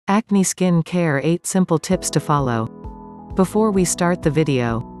Acne Skin Care 8 Simple Tips to Follow. Before we start the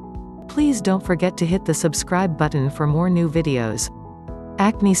video, please don't forget to hit the subscribe button for more new videos.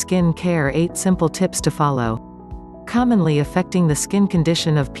 Acne Skin Care 8 Simple Tips to Follow. Commonly affecting the skin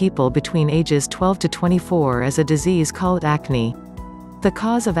condition of people between ages 12 to 24 is a disease called acne. The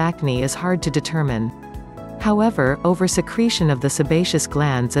cause of acne is hard to determine. However, oversecretion of the sebaceous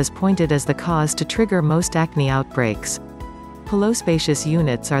glands is pointed as the cause to trigger most acne outbreaks. Pilosebaceous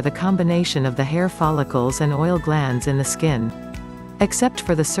units are the combination of the hair follicles and oil glands in the skin. Except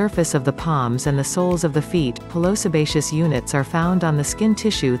for the surface of the palms and the soles of the feet, pilosebaceous units are found on the skin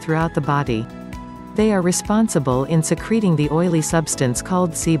tissue throughout the body. They are responsible in secreting the oily substance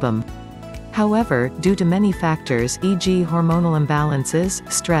called sebum. However, due to many factors e.g. hormonal imbalances,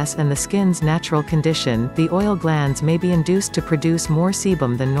 stress and the skin's natural condition, the oil glands may be induced to produce more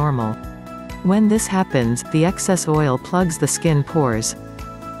sebum than normal. When this happens, the excess oil plugs the skin pores.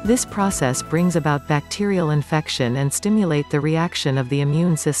 This process brings about bacterial infection and stimulate the reaction of the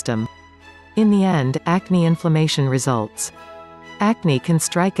immune system. In the end, acne inflammation results. Acne can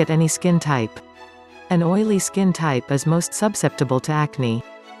strike at any skin type. An oily skin type is most susceptible to acne.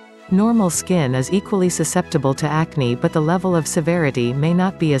 Normal skin is equally susceptible to acne, but the level of severity may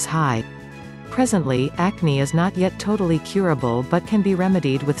not be as high. Presently, acne is not yet totally curable but can be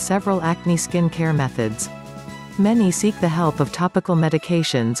remedied with several acne skin care methods. Many seek the help of topical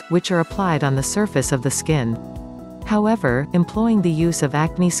medications, which are applied on the surface of the skin. However, employing the use of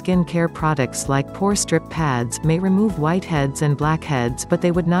acne skin care products like pore strip pads may remove whiteheads and blackheads, but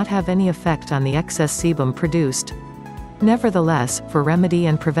they would not have any effect on the excess sebum produced. Nevertheless, for remedy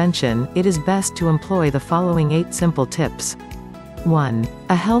and prevention, it is best to employ the following 8 simple tips. 1.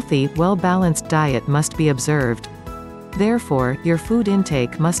 A healthy, well-balanced diet must be observed. Therefore, your food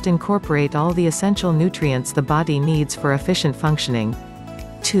intake must incorporate all the essential nutrients the body needs for efficient functioning.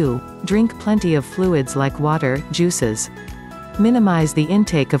 2. Drink plenty of fluids like water, juices. Minimize the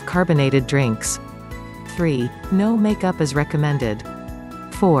intake of carbonated drinks. 3. No makeup is recommended.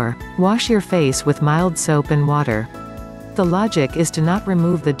 4. Wash your face with mild soap and water. The logic is to not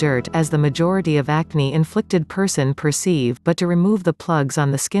remove the dirt as the majority of acne-inflicted person perceive, but to remove the plugs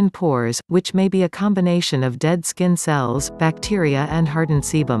on the skin pores, which may be a combination of dead skin cells, bacteria and hardened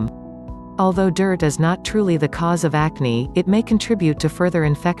sebum. Although dirt is not truly the cause of acne, it may contribute to further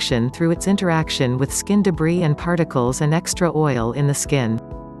infection through its interaction with skin debris and particles and extra oil in the skin.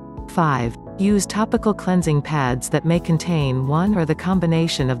 5. Use topical cleansing pads that may contain one or the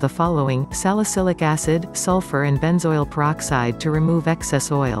combination of the following: salicylic acid, sulfur and benzoyl peroxide to remove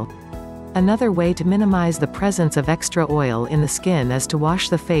excess oil. Another way to minimize the presence of extra oil in the skin is to wash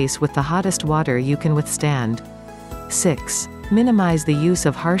the face with the hottest water you can withstand. 6. Minimize the use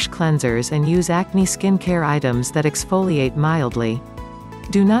of harsh cleansers and use acne skin care items that exfoliate mildly.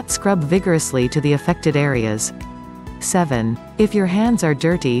 Do not scrub vigorously to the affected areas. 7. If your hands are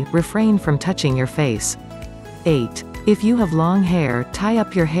dirty, refrain from touching your face. 8. If you have long hair, tie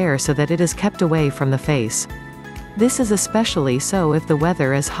up your hair so that it is kept away from the face. This is especially so if the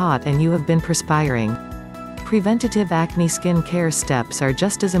weather is hot and you have been perspiring. Preventative acne skin care steps are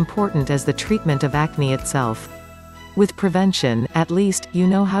just as important as the treatment of acne itself. With prevention, at least, you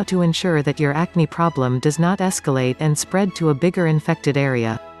know how to ensure that your acne problem does not escalate and spread to a bigger infected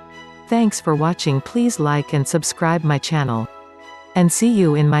area. Thanks for watching. Please like and subscribe my channel. And see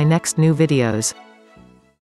you in my next new videos.